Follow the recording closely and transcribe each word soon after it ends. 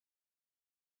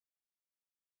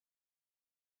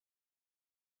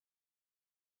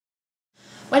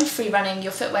When free running,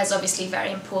 your footwear is obviously very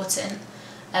important.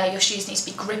 Your shoes need to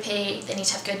be grippy, they need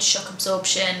to have good shock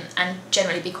absorption and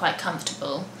generally be quite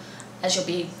comfortable as you'll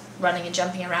be running and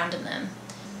jumping around in them.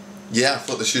 Yeah, I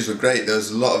thought the shoes were great. There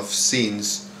was a lot of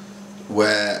scenes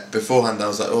where beforehand I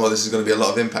was like, oh, this is going to be a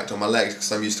lot of impact on my legs because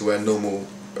I'm used to wearing normal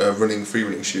free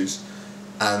running shoes.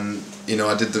 And you know,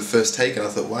 I did the first take and I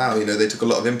thought, wow, you know, they took a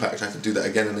lot of impact. I could do that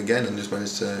again and again and just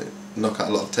managed to knock out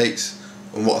a lot of takes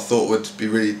on what I thought would be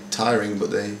really tiring,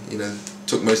 but they, you know,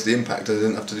 took most of the impact. I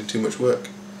didn't have to do too much work.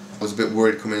 I was a bit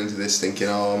worried coming into this, thinking,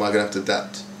 oh, am I going to have to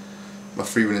adapt my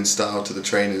free running style to the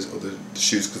trainers or the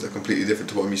shoes because they're completely different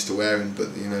to what I'm used to wearing.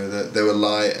 But you know, they were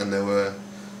light and they were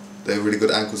really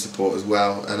good ankle support as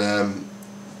well, and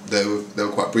they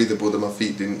were quite breathable. That my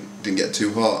feet didn't get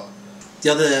too hot. The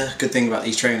other good thing about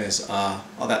these trainers are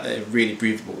that they're really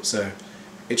breathable. So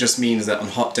it just means that on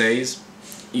hot days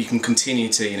you can continue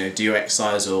to, you know, do your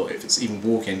exercise, or if it's even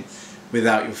walking,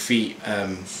 without your feet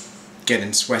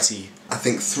getting sweaty. I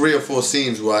think 3 or 4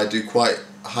 scenes where I do quite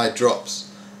high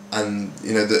drops, and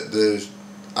you know,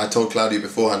 I told Claudiud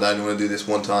beforehand I only want to do this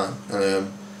one time,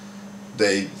 and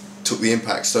they took the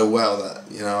impact so well that,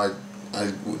 you know,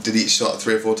 I did each shot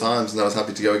 3 or 4 times and I was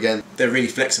happy to go again. They're really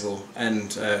flexible,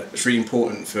 and it's really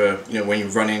important for, you know, when you're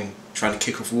running, trying to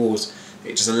kick off walls.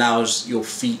 It just allows your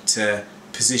feet to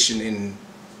position in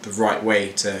the right way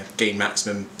to gain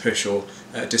maximum push or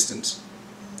distance.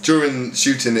 During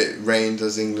shooting it rained,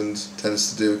 as England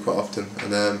tends to do quite often,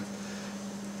 and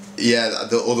yeah,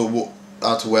 all the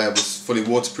outerwear was fully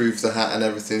waterproof. The hat and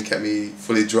everything kept me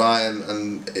fully dry,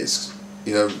 and it's,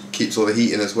 you know, keeps all the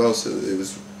heat in as well. So it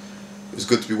was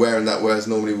good to be wearing that, whereas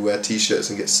normally we wear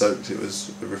t-shirts and get soaked. It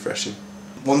was refreshing.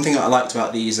 One thing that I liked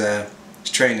about these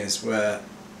trainers were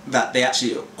that they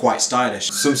actually are quite stylish.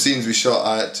 Some scenes we shot,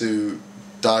 I had to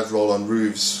dive roll on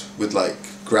roofs with like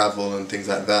gravel and things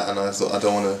like that, and I thought I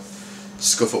don't want to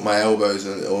scuff up my elbows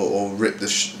or rip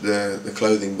the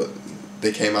clothing, but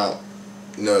they came out,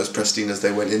 you know, as pristine as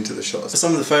they went into the shots. For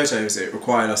some of the photos, it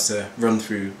required us to run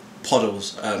through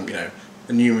puddles, you know,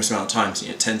 a numerous amount of times, you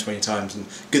know, 10-20 times. And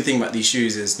good thing about these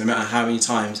shoes is no matter how many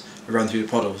times I run through the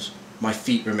puddles, my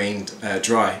feet remained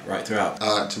dry right throughout.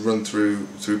 I had to run through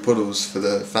puddles for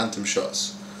the phantom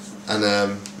shots,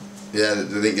 and yeah,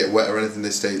 they didn't get wet or anything.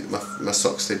 They stayed, my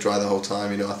socks stayed dry the whole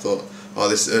time. You know, I thought, oh,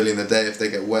 this is early in the day, if they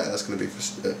get wet that's going to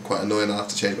be quite annoying. I'll have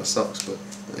to change my socks, but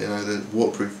you know, they're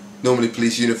waterproof. Normally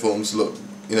police uniforms look,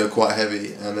 you know, quite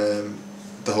heavy, and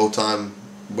the whole time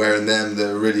wearing them,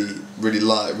 they're really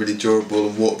light, really durable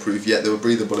and waterproof, yet they were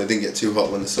breathable. They didn't get too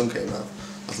hot when the sun came out.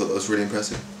 I thought that was really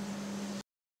impressive.